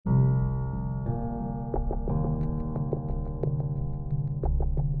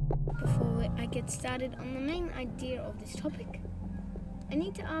get started on the main idea of this topic, I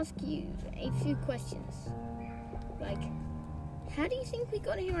need to ask you a few questions. Like, how do you think we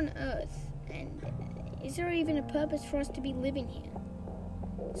got here on Earth? And is there even a purpose for us to be living here?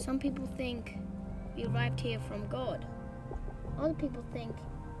 Some people think we arrived here from God. Other people think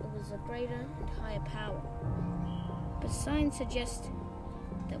it was a greater and higher power. But science suggests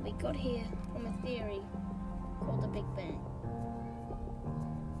that we got here from a theory called the Big Bang.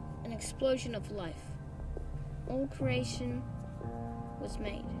 An explosion of life. All creation was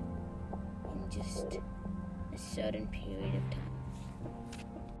made in just a certain period of time.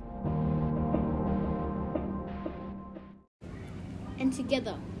 And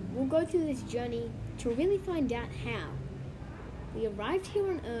together, we'll go through this journey to really find out how we arrived here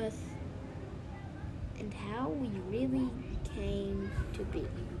on Earth and how we really came to be.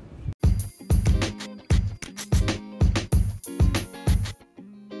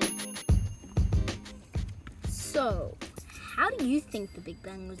 So, how do you think the Big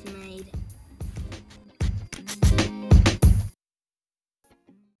Bang was made?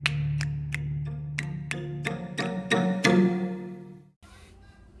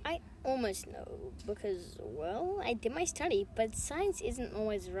 I almost know because, well, I did my study, but science isn't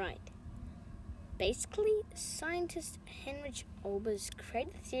always right. Basically, scientist Heinrich Olbers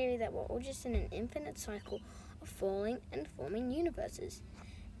created the theory that we're all just in an infinite cycle of falling and forming universes,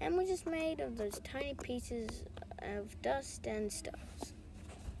 and we're just made of those tiny pieces of dust and stars.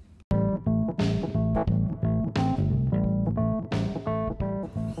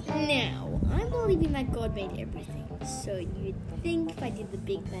 Now, I'm believing that God made everything, so you'd think if I did the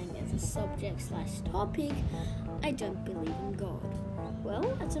Big Bang as a subject/topic, I don't believe in God.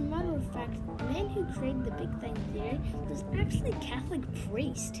 Well, as a matter of fact, the man who created the Big Bang Theory was actually a Catholic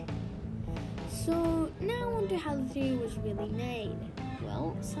priest. So, now on to how the theory was really made.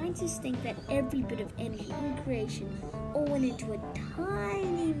 Well, scientists think that every bit of energy in creation all went into a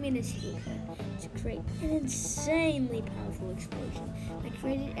tiny minuscule curve to create an insanely powerful explosion that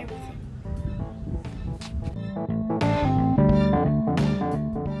created everything.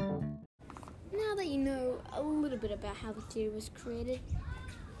 Now that you know a little bit about how the theory was created,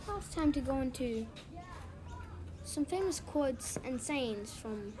 now it's time to go into some famous quotes and sayings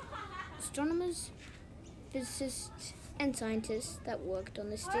from astronomers, physicists, and scientists that worked on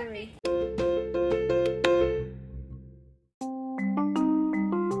this theory.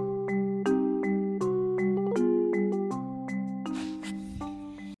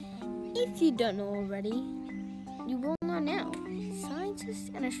 If you don't know already, you will know now. Scientists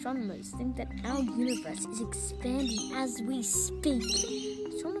and astronomers think that our universe is expanding as we speak.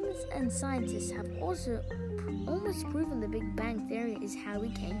 Astronomers and scientists have also almost proven the Big Bang Theory is how we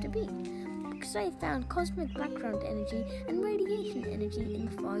came to be, because they found cosmic background energy and radiation energy in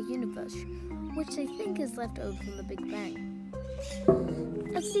the far universe, which they think is left over from the Big Bang.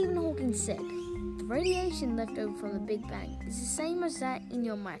 As Stephen Hawking said, the radiation left over from the Big Bang is the same as that in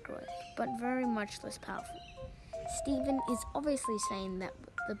your microwave, but very much less powerful. Stephen is obviously saying that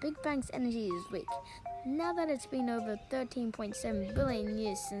the Big Bang's energy is weak, now that it's been over 13.7 billion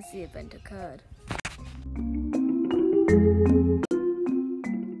years since the event occurred.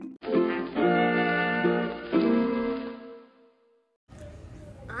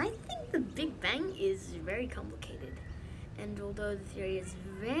 I think the Big Bang is very complicated, and although the theory is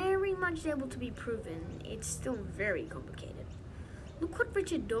very much able to be proven, it's still very complicated. Look what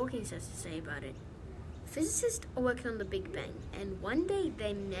Richard Dawkins has to say about it. Physicists are working on the Big Bang, and one day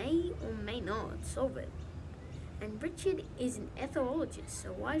they may or may not solve it. And Richard is an ethologist,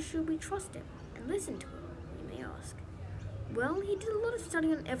 so why should we trust him and listen to him, you may ask? Well, he did a lot of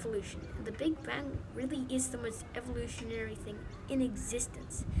study on evolution, and the Big Bang really is the most evolutionary thing in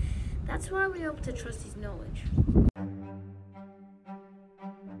existence. That's why we're able to trust his knowledge.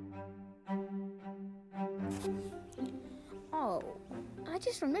 Oh, I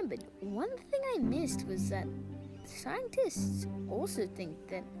just remembered, one thing I missed was that scientists also think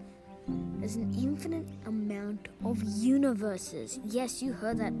that there's an infinite amount of universes. Yes, you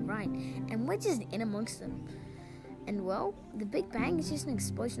heard that right, and we're just in amongst them. And well, the Big Bang is just an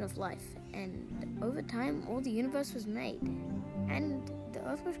explosion of life, and over time all the universe was made, and the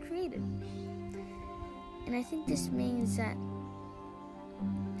Earth was created. And I think this means that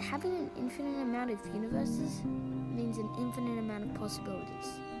having an infinite amount of universes means an infinite amount of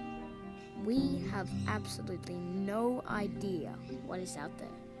possibilities. We have absolutely no idea what is out there.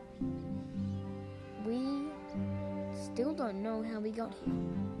 We still don't know how we got here.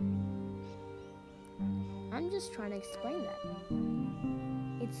 I'm just trying to explain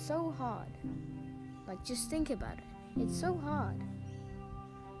that. It's so hard. Like, just think about it. It's so hard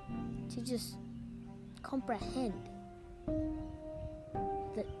to just comprehend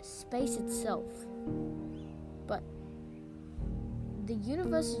the space itself. But the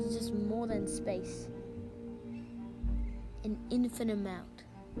universe is just more than space. An infinite amount.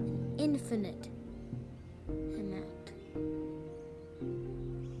 An infinite amount.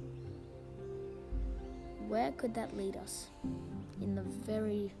 Where could that lead us? In the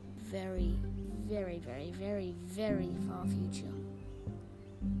very, very, very, very, very, very far future.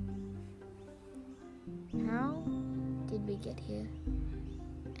 How did we get here?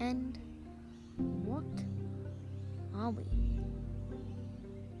 And what are we?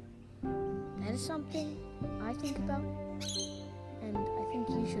 That is something I think about, and I think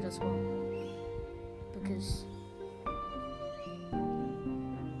you should as well. Because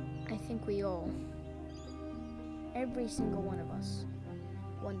I think we all, every single one of us,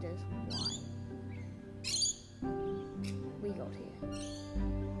 wonders why we got here.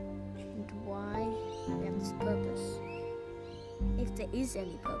 And why we have this purpose. If there is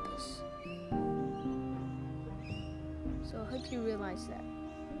any purpose. So I hope you realize that.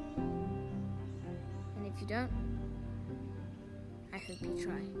 And if you don't, I hope you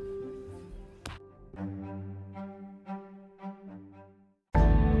try.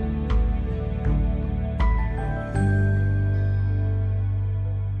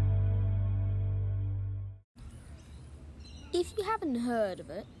 If you haven't heard of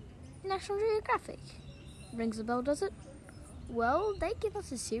it, National Geographic. Rings a bell, does it? Well, they give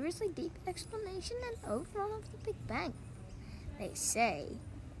us a seriously deep explanation and overrun of the Big Bang. They say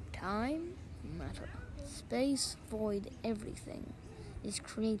time, matter, space, void, everything is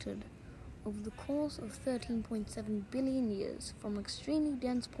created over the course of 13.7 billion years from an extremely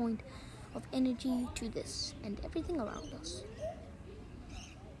dense point of energy to this and everything around us.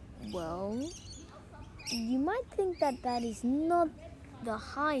 Well, you might think that that is not the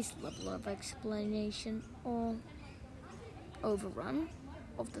highest level of explanation or overrun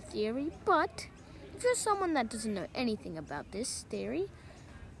of the theory, but if you're someone that doesn't know anything about this theory,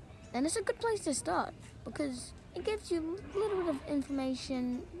 then it's a good place to start because it gives you a little bit of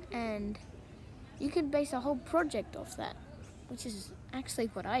information and you can base a whole project off that, which is actually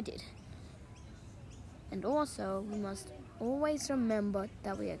what I did. And also, we must always remember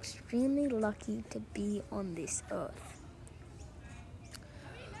that we are extremely lucky to be on this earth.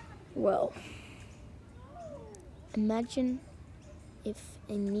 Well, imagine if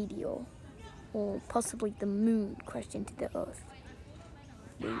a meteor or possibly the moon crashed into the earth.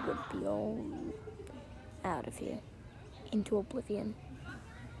 We would be all out of here, into oblivion.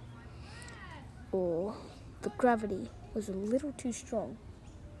 Or the gravity was a little too strong.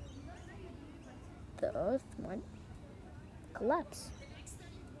 The earth might collapse.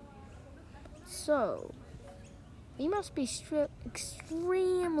 So, we must be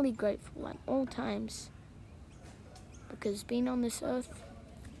extremely grateful at all times because being on this earth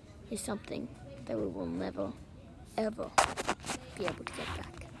is something that we will never, ever be able to get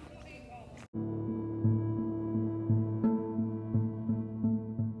back.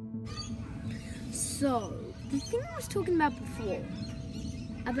 So, the thing I was talking about before,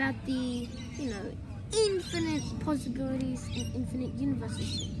 about the, infinite possibilities and infinite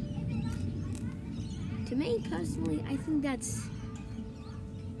universes. To me, personally, I think that's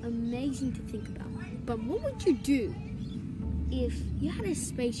amazing to think about. But what would you do if you had a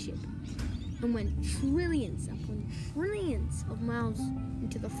spaceship and went trillions upon trillions of miles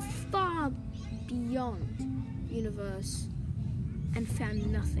into the far beyond universe and found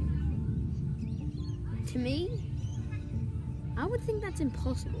nothing? To me, I would think that's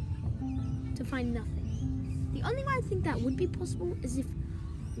impossible, to find nothing. The only way I think that would be possible is if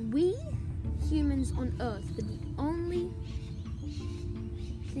we humans on Earth were the only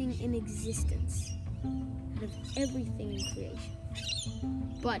thing in existence out of everything in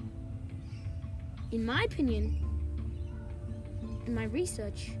creation. But in my opinion, in my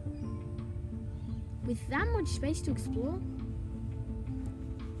research, with that much space to explore,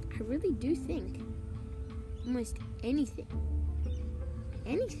 I really do think almost anything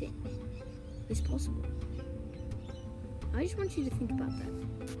is possible. I just want you to think about that.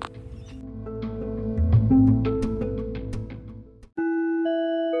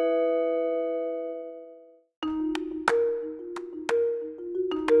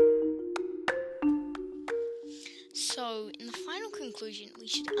 So, in the final conclusion, we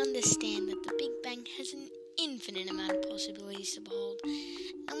should understand that the Big Bang has an infinite amount of possibilities to behold,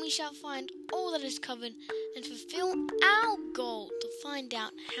 and we shall find all that is covered and fulfill our goal to find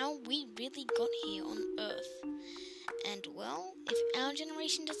out how we really got here on Earth. And well, if our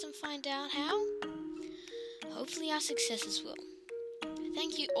generation doesn't find out how, hopefully our successors will.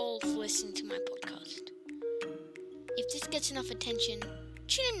 Thank you all for listening to my podcast. gets enough attention,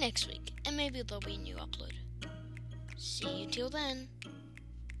 tune in next week and maybe there'll be a new upload. See you till then.